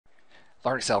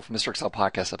Learn Excel from Mr. Excel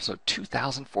Podcast, episode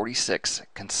 2046,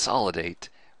 Consolidate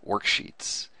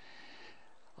Worksheets.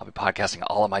 I'll be podcasting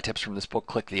all of my tips from this book.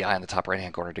 Click the eye in the top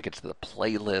right-hand corner to get to the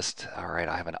playlist. All right,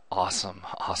 I have an awesome,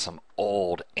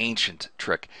 old, ancient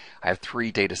trick. I have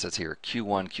 3 data sets here,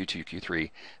 Q1, Q2,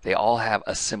 Q3. They all have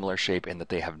a similar shape in that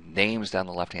they have names down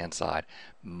the left-hand side,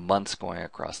 months going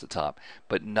across the top,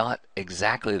 but not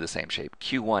exactly the same shape.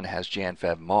 Q1 has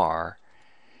Jan-Feb-Mar.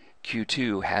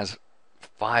 Q2 has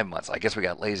 5 months. I guess we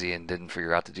got lazy and didn't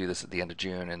figure out to do this at the end of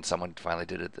June, and someone finally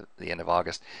did it at the end of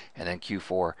August. And then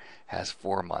Q4 has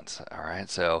 4 months. All right,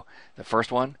 so the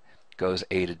first one goes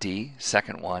A to D,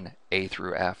 second one A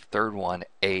through F, third one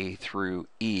A through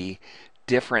E.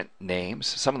 Different names.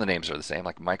 Some of the names are the same,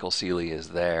 like Michael Seeley is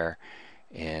there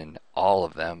in all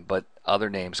of them, but other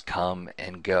names come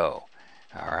and go.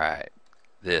 All right,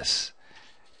 this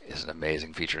is an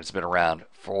amazing feature. It's been around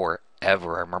forever.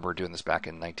 I remember doing this back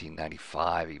in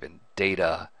 1995 even.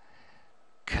 Data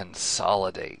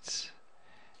Consolidate.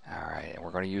 All right, and we're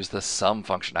going to use the sum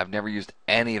function. I've never used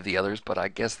any of the others, but I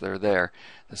guess they're there.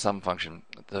 The sum function.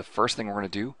 The first thing we're going to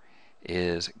do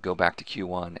is go back to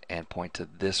Q1 and point to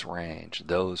this range,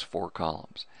 those 4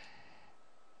 columns.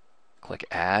 Click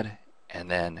Add, and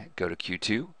then go to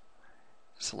Q2.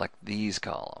 Select these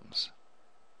columns.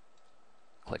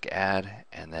 Click Add,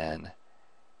 and then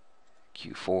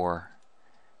Q4,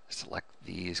 select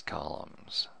these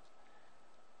columns.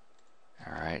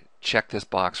 All right, check this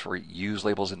box for use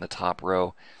labels in the top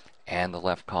row and the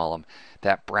left column.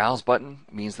 That browse button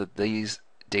means that these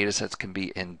data sets can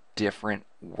be in different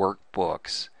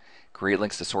workbooks. Create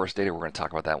links to source data. We're going to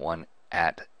talk about that one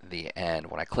at the end.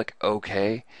 When I click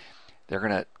OK, they're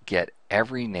going to get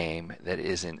every name that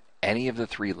is in any of the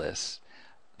 3 lists,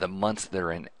 the months that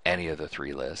are in any of the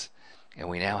 3 lists, and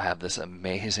we now have this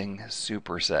amazing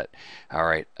superset. All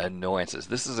right, annoyances.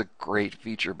 This is a great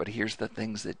feature, but here's the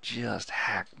things that just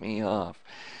hack me off.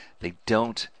 They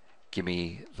don't give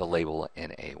me the label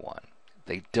in A1.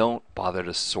 They don't bother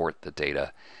to sort the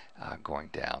data going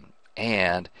down.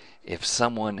 And if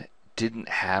someone didn't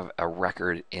have a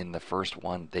record in the first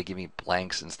one, they give me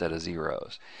blanks instead of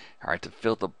zeros. All right, to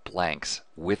fill the blanks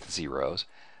with zeros,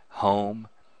 home,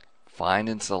 find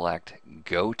and select,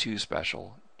 go to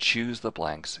special, choose the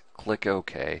blanks, click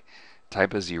OK,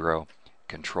 type a 0,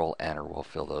 Control Enter will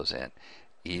fill those in.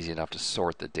 Easy enough to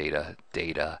sort the data,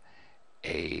 data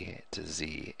A to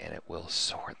Z, and it will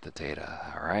sort the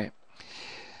data. All right.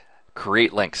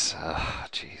 Create links. Oh,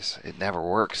 geez, it never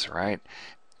works, right?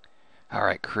 All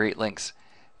right, create links.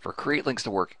 For create links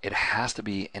to work, it has to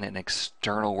be in an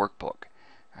external workbook.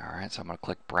 All right, so I'm going to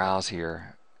click Browse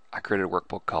here. I created a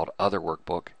workbook called Other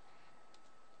Workbook.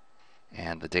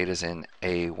 And the data is in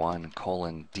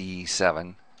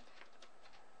A1:D7.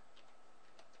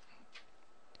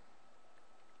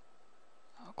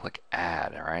 I'll click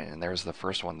Add, all right, and there's the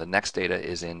first one. The next data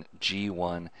is in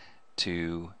G1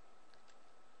 to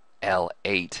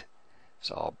L8.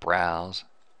 So I'll browse,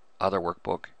 Other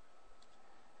Workbook,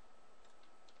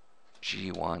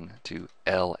 G1 to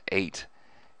L8.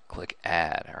 Click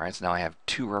Add, all right, so now I have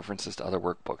 2 references to other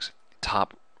workbooks.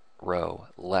 Top row,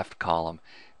 left column,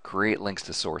 create links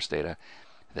to source data.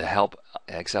 The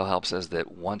Excel help says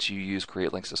that once you use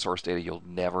create links to source data, you'll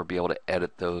never be able to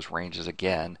edit those ranges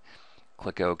again.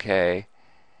 Click OK,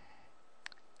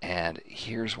 and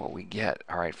here's what we get.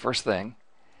 All right, first thing,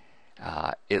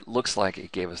 it looks like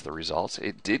it gave us the results.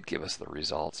 It did give us the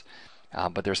results,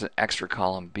 but there's an extra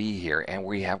column B here, and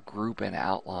we have group and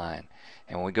outline.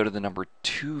 And when we go to the number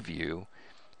 2 view,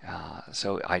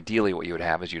 so ideally what you would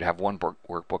have is you'd have one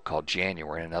workbook called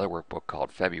January and another workbook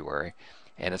called February,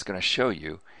 and it's going to show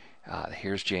you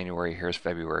here's January, here's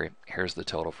February, here's the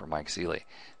total for Mike Seeley.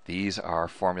 These are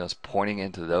formulas pointing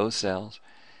into those cells,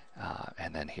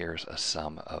 and then here's a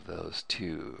sum of those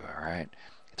 2. All right,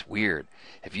 it's weird.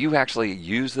 If you actually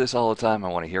use this all the time, I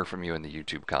want to hear from you in the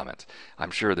YouTube comments.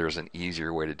 I'm sure there's an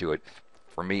easier way to do it.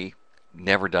 For me,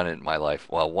 never done it in my life.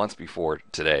 Well, once before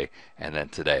today, and then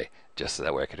today, just so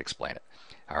that way I could explain it.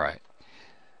 All right.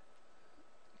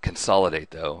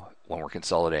 Consolidate, though, when we're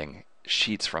consolidating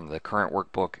sheets from the current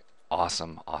workbook,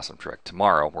 awesome trick.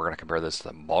 Tomorrow, we're going to compare this to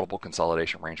the multiple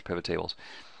consolidation range pivot tables,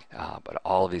 but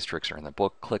all of these tricks are in the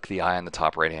book. Click the eye in the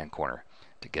top right-hand corner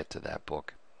to get to that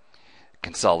book.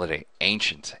 Consolidate,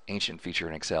 ancient feature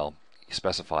in Excel. You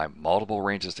specify multiple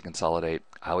ranges to consolidate.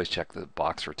 I always check the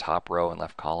box for top row and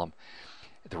left column.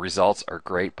 The results are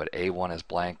great, but A1 is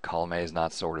blank, column A is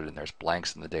not sorted, and there's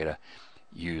blanks in the data.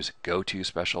 Use go to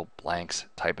special, blanks,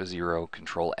 type a 0,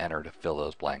 Control Enter to fill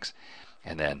those blanks.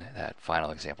 And then that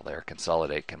final example there,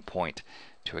 Consolidate, can point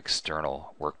to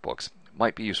external workbooks.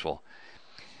 Might be useful.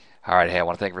 All right, hey, I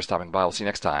want to thank you for stopping by. We'll see you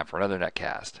next time for another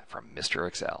netcast from Mr.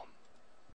 Excel.